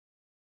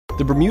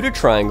The Bermuda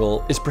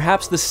Triangle is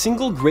perhaps the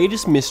single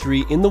greatest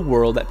mystery in the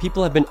world that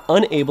people have been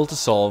unable to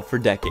solve for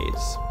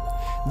decades.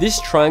 This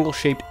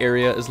triangle-shaped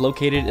area is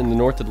located in the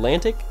North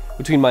Atlantic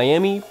between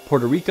Miami,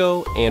 Puerto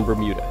Rico, and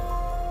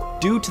Bermuda.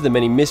 Due to the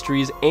many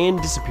mysteries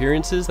and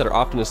disappearances that are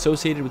often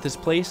associated with this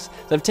place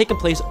that have taken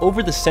place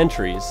over the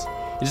centuries,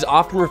 it is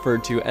often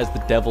referred to as the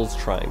Devil's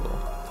Triangle.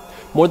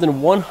 More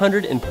than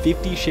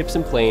 150 ships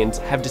and planes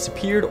have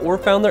disappeared or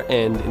found their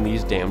end in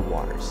these dammed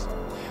waters.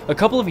 A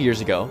couple of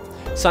years ago,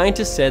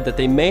 scientists said that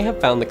they may have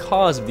found the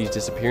cause of these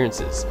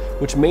disappearances,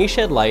 which may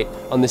shed light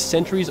on this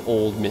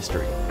centuries-old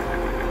mystery.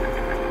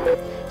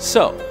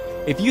 So,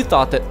 if you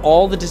thought that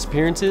all the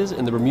disappearances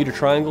in the Bermuda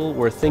Triangle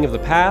were a thing of the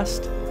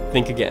past,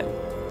 think again.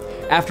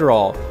 After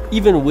all,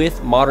 even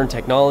with modern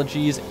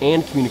technologies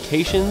and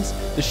communications,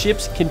 the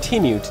ships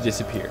continue to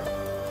disappear.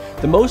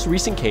 The most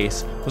recent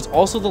case was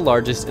also the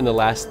largest in the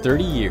last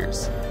 30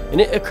 years,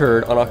 and it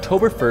occurred on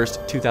October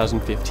 1st,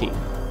 2015.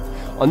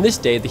 On this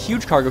day, the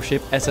huge cargo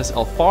ship SS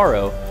El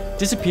Faro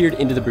disappeared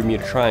into the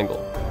Bermuda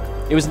Triangle.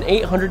 It was an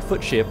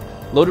 800-foot ship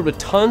loaded with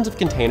tons of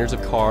containers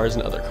of cars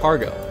and other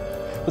cargo.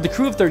 With a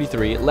crew of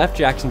 33, it left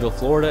Jacksonville,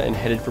 Florida and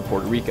headed for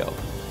Puerto Rico.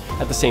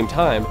 At the same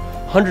time,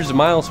 hundreds of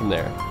miles from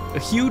there, a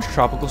huge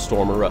tropical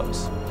storm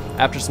arose.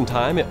 After some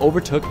time, it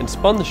overtook and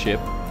spun the ship,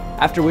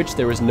 after which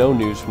there was no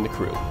news from the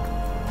crew.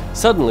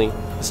 Suddenly,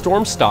 the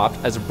storm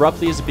stopped as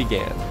abruptly as it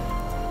began.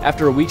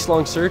 After a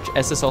weeks-long search,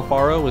 SS El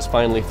Faro was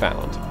finally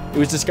found. It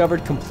was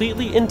discovered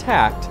completely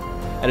intact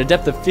at a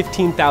depth of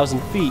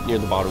 15,000 feet near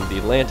the bottom of the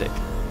Atlantic.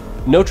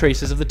 No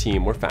traces of the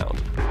team were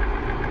found.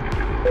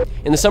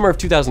 In the summer of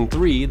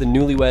 2003, the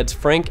newlyweds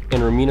Frank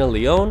and Romina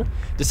Leone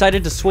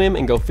decided to swim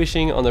and go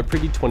fishing on their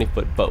pretty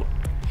 20-foot boat.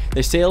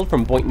 They sailed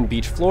from Boynton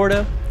Beach,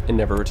 Florida, and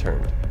never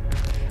returned.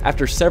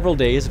 After several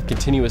days of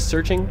continuous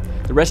searching,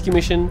 the rescue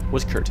mission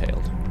was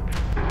curtailed.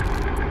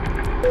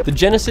 The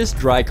Genesis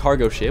dry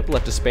cargo ship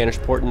left a Spanish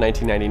port in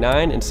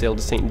 1999 and sailed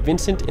to St.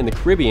 Vincent in the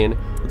Caribbean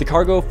with a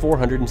cargo of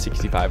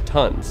 465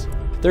 tons.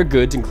 Their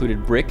goods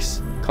included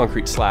bricks,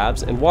 concrete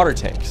slabs, and water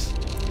tanks.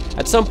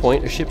 At some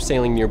point, a ship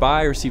sailing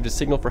nearby received a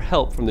signal for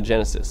help from the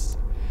Genesis.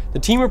 The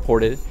team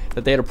reported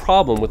that they had a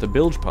problem with a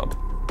bilge pump.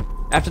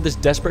 After this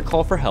desperate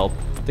call for help,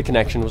 the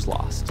connection was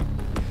lost.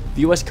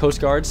 The US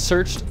Coast Guard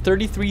searched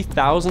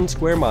 33,000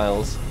 square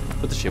miles,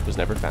 but the ship was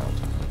never found.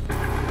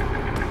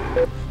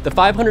 The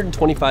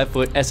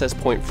 525-foot SS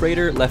Point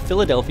freighter left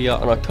Philadelphia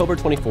on October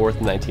 24,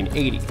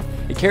 1980.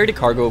 It carried a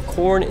cargo of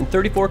corn and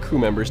 34 crew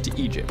members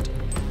to Egypt.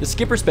 The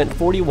skipper spent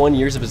 41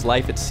 years of his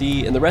life at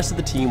sea, and the rest of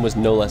the team was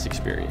no less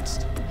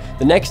experienced.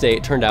 The next day,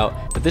 it turned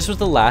out that this was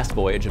the last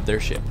voyage of their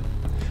ship.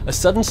 A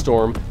sudden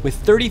storm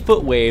with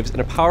 30-foot waves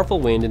and a powerful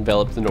wind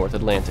enveloped the North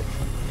Atlantic.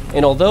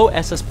 And although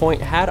SS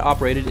Point had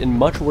operated in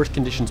much worse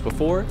conditions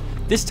before,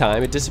 this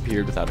time it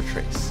disappeared without a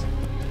trace.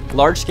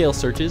 Large-scale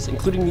searches,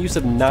 including the use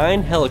of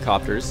 9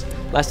 helicopters,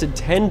 lasted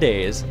 10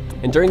 days,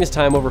 and during this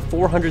time over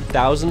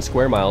 400,000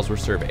 square miles were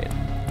surveyed.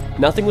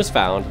 Nothing was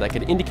found that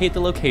could indicate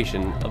the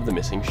location of the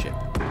missing ship.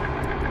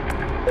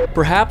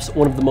 Perhaps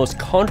one of the most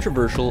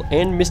controversial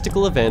and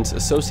mystical events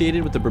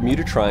associated with the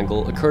Bermuda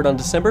Triangle occurred on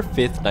December 5,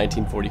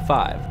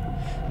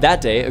 1945. That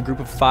day, a group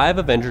of 5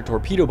 Avenger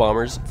torpedo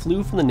bombers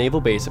flew from the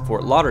naval base at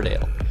Fort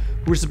Lauderdale,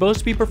 who were supposed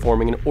to be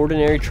performing an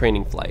ordinary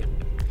training flight.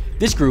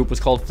 This group was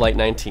called Flight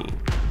 19.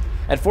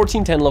 At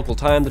 14:10 local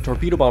time, the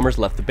torpedo bombers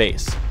left the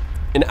base.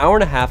 An hour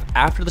and a half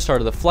after the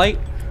start of the flight,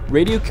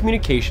 radio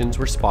communications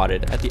were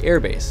spotted at the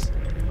airbase,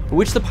 in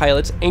which the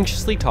pilots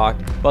anxiously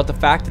talked about the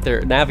fact that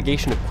their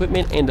navigation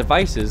equipment and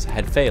devices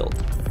had failed.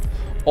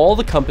 All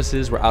the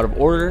compasses were out of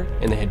order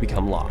and they had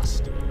become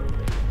lost.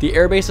 The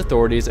airbase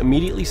authorities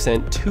immediately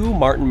sent 2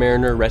 Martin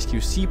Mariner rescue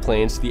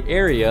seaplanes to the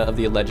area of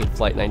the alleged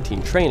Flight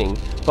 19 training,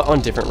 but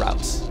on different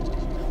routes.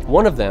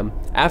 One of them,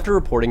 after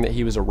reporting that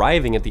he was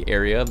arriving at the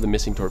area of the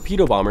missing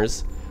torpedo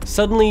bombers,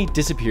 suddenly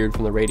disappeared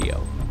from the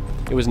radio.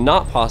 It was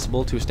not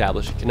possible to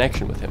establish a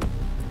connection with him.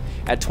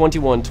 At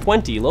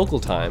 21:20 local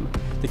time,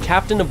 the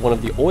captain of one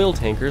of the oil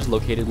tankers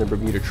located in the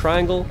Bermuda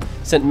Triangle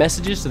sent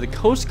messages to the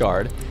Coast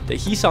Guard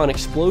that he saw an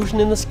explosion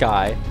in the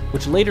sky,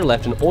 which later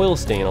left an oil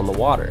stain on the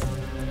water.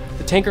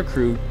 The tanker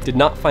crew did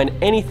not find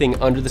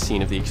anything under the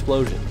scene of the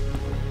explosion.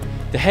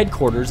 The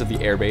headquarters of the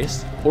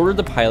airbase ordered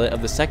the pilot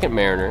of the second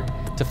Mariner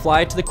to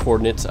fly to the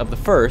coordinates of the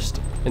first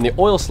and the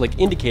oil slick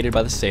indicated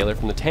by the sailor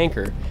from the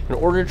tanker in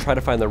order to try to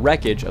find the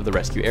wreckage of the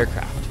rescue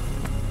aircraft.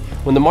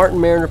 When the Martin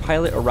Mariner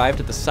pilot arrived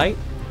at the site,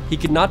 he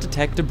could not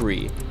detect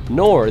debris,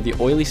 nor the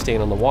oily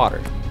stain on the water.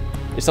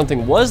 If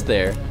something was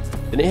there,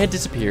 then it had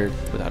disappeared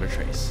without a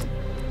trace.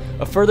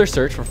 A further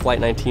search for Flight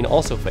 19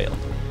 also failed.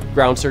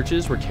 Ground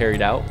searches were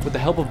carried out with the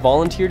help of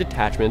volunteer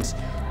detachments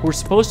who were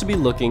supposed to be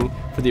looking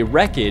for the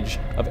wreckage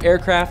of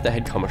aircraft that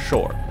had come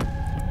ashore.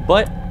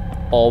 But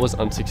all was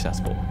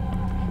unsuccessful.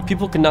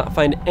 People could not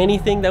find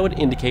anything that would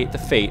indicate the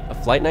fate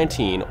of Flight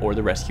 19 or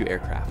the rescue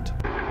aircraft.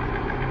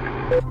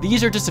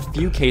 These are just a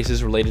few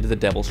cases related to the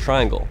Devil's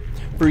Triangle.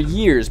 For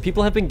years,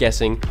 people have been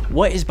guessing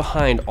what is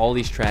behind all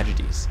these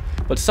tragedies,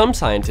 but some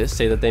scientists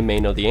say that they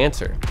may know the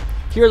answer.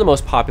 Here are the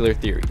most popular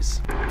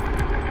theories.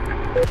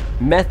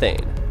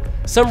 Methane.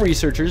 Some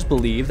researchers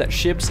believe that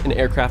ships and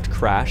aircraft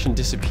crash and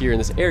disappear in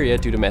this area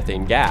due to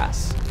methane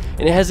gas.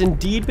 And it has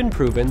indeed been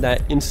proven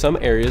that in some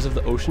areas of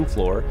the ocean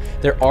floor,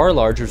 there are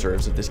large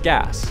reserves of this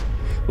gas.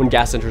 When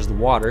gas enters the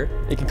water,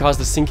 it can cause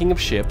the sinking of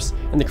ships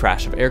and the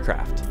crash of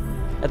aircraft.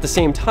 At the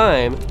same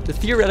time, the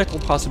theoretical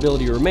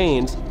possibility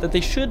remains that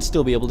they should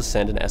still be able to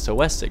send an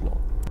SOS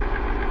signal.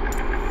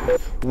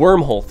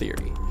 Wormhole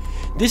theory.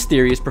 This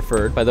theory is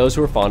preferred by those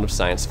who are fond of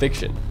science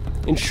fiction.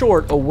 In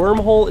short, a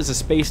wormhole is a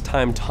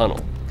space-time tunnel.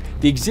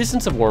 The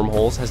existence of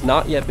wormholes has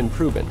not yet been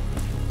proven,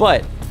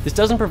 but this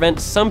doesn't prevent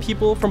some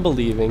people from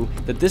believing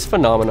that this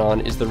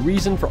phenomenon is the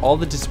reason for all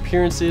the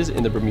disappearances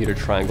in the Bermuda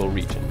Triangle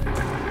region.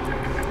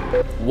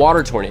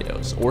 Water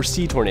tornadoes, or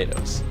sea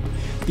tornadoes.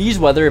 These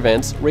weather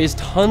events raise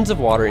tons of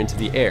water into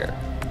the air.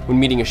 When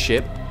meeting a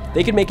ship,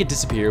 they can make it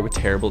disappear with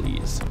terrible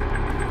ease.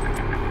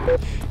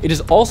 It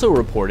is also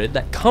reported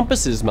that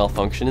compasses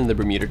malfunction in the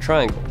Bermuda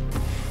Triangle.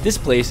 This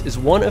place is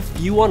one of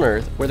few on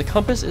Earth where the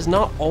compass is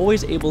not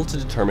always able to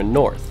determine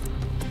north.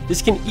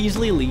 This can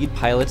easily lead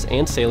pilots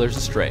and sailors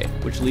astray,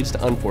 which leads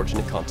to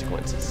unfortunate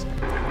consequences.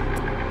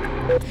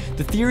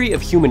 The theory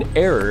of human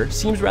error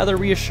seems rather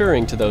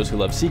reassuring to those who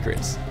love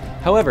secrets.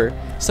 However,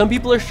 some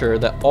people are sure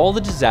that all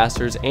the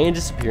disasters and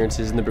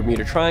disappearances in the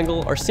Bermuda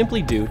Triangle are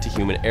simply due to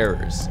human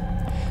errors.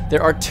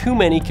 There are too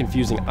many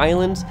confusing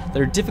islands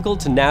that are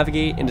difficult to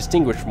navigate and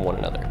distinguish from one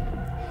another.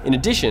 In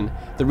addition,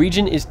 the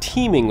region is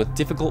teeming with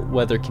difficult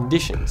weather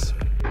conditions.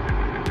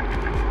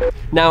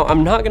 Now,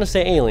 I'm not going to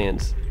say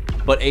aliens,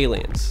 but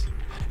aliens.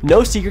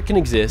 No secret can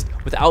exist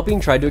without being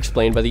tried to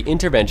explain by the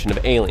intervention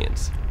of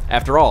aliens.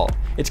 After all,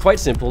 it's quite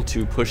simple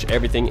to push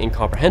everything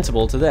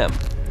incomprehensible to them.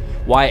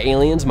 Why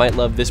aliens might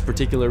love this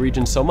particular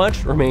region so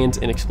much remains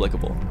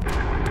inexplicable.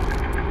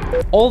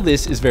 All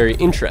this is very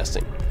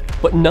interesting,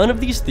 but none of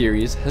these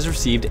theories has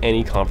received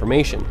any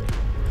confirmation.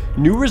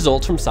 New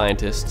results from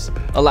scientists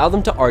allow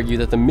them to argue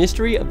that the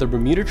mystery of the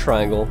Bermuda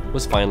Triangle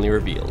was finally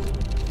revealed.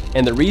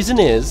 And the reason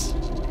is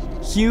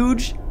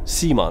huge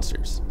sea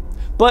monsters.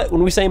 But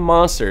when we say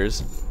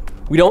monsters,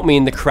 we don't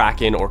mean the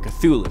Kraken or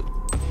Cthulhu.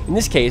 In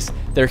this case,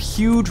 they're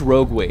huge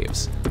rogue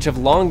waves, which have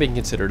long been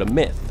considered a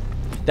myth.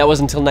 That was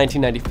until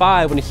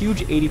 1995 when a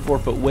huge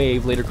 84-foot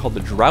wave, later called the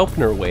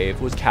Draupner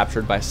wave, was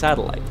captured by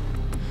satellite.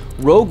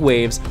 Rogue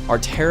waves are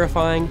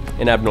terrifying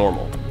and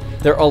abnormal.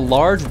 They're a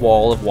large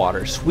wall of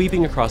water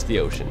sweeping across the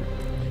ocean.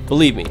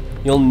 Believe me,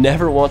 you'll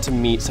never want to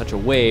meet such a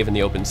wave in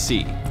the open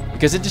sea,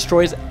 because it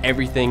destroys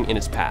everything in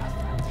its path.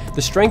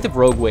 The strength of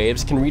rogue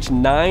waves can reach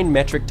 9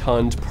 metric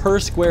tons per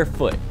square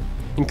foot.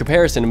 In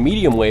comparison, a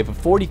medium wave of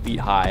 40 feet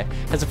high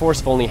has a force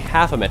of only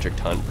half a metric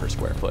ton per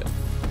square foot.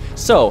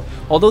 So,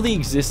 although the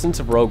existence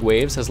of rogue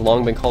waves has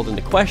long been called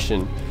into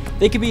question,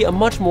 they could be a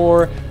much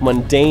more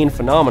mundane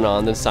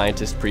phenomenon than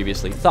scientists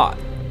previously thought.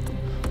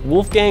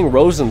 Wolfgang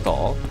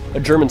Rosenthal, a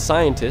German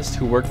scientist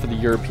who worked for the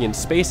European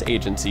Space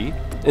Agency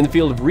in the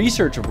field of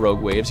research of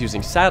rogue waves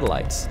using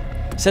satellites,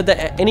 said that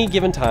at any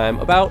given time,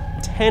 about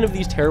 10 of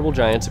these terrible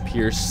giants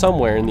appear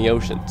somewhere in the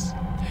oceans.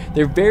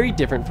 They're very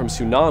different from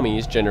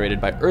tsunamis generated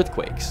by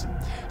earthquakes.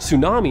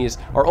 Tsunamis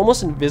are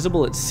almost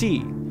invisible at sea,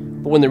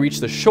 but when they reach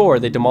the shore,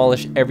 they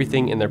demolish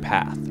everything in their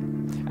path.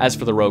 As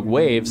for the rogue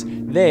waves,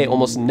 they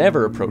almost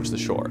never approach the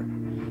shore.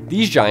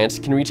 These giants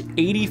can reach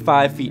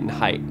 85 feet in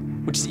height,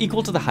 which is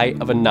equal to the height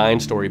of a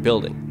 9-story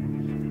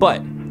building.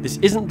 But this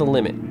isn't the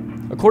limit.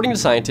 According to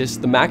scientists,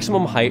 the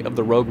maximum height of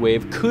the rogue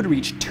wave could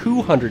reach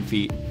 200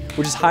 feet,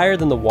 which is higher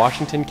than the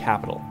Washington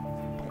Capitol.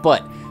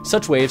 But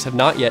such waves have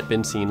not yet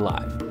been seen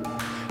live.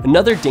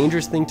 Another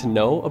dangerous thing to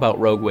know about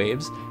rogue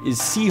waves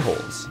is sea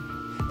holes.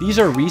 These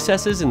are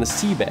recesses in the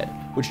seabed,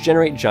 which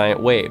generate giant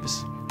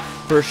waves.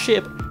 For a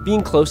ship,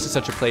 being close to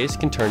such a place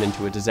can turn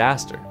into a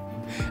disaster.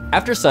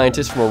 After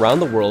scientists from around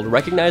the world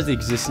recognized the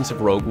existence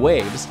of rogue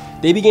waves,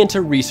 they began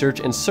to research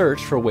and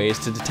search for ways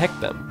to detect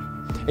them.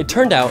 It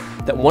turned out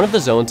that one of the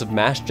zones of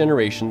mass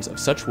generations of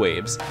such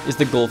waves is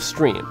the Gulf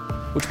Stream,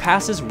 which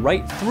passes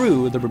right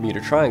through the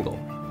Bermuda Triangle.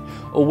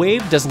 A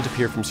wave doesn't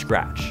appear from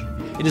scratch.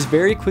 It is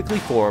very quickly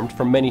formed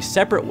from many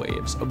separate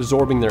waves,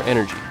 absorbing their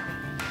energy.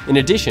 In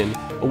addition,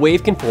 a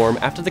wave can form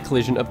after the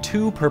collision of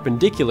 2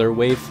 perpendicular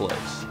wave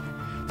flows.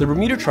 The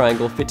Bermuda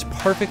Triangle fits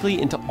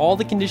perfectly into all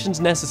the conditions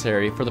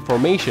necessary for the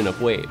formation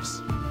of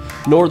waves.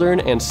 Northern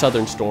and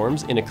southern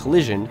storms, in a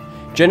collision,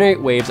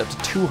 generate waves up to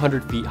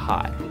 200 feet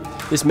high.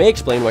 This may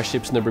explain why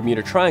ships in the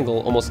Bermuda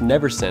Triangle almost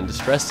never send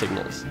distress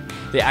signals.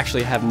 They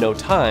actually have no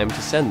time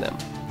to send them.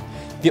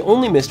 The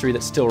only mystery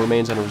that still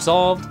remains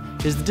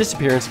unresolved is the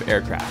disappearance of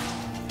aircraft.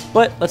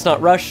 But let's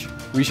not rush,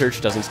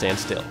 research doesn't stand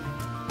still.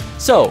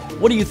 So,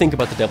 what do you think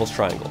about the Devil's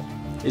Triangle?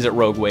 Is it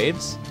rogue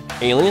waves?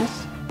 Aliens?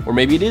 Or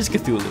maybe it is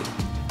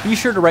Cthulhu? Be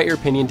sure to write your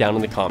opinion down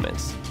in the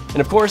comments.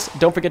 And of course,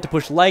 don't forget to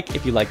push like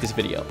if you like this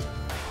video.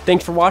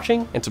 Thanks for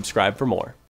watching, and subscribe for more.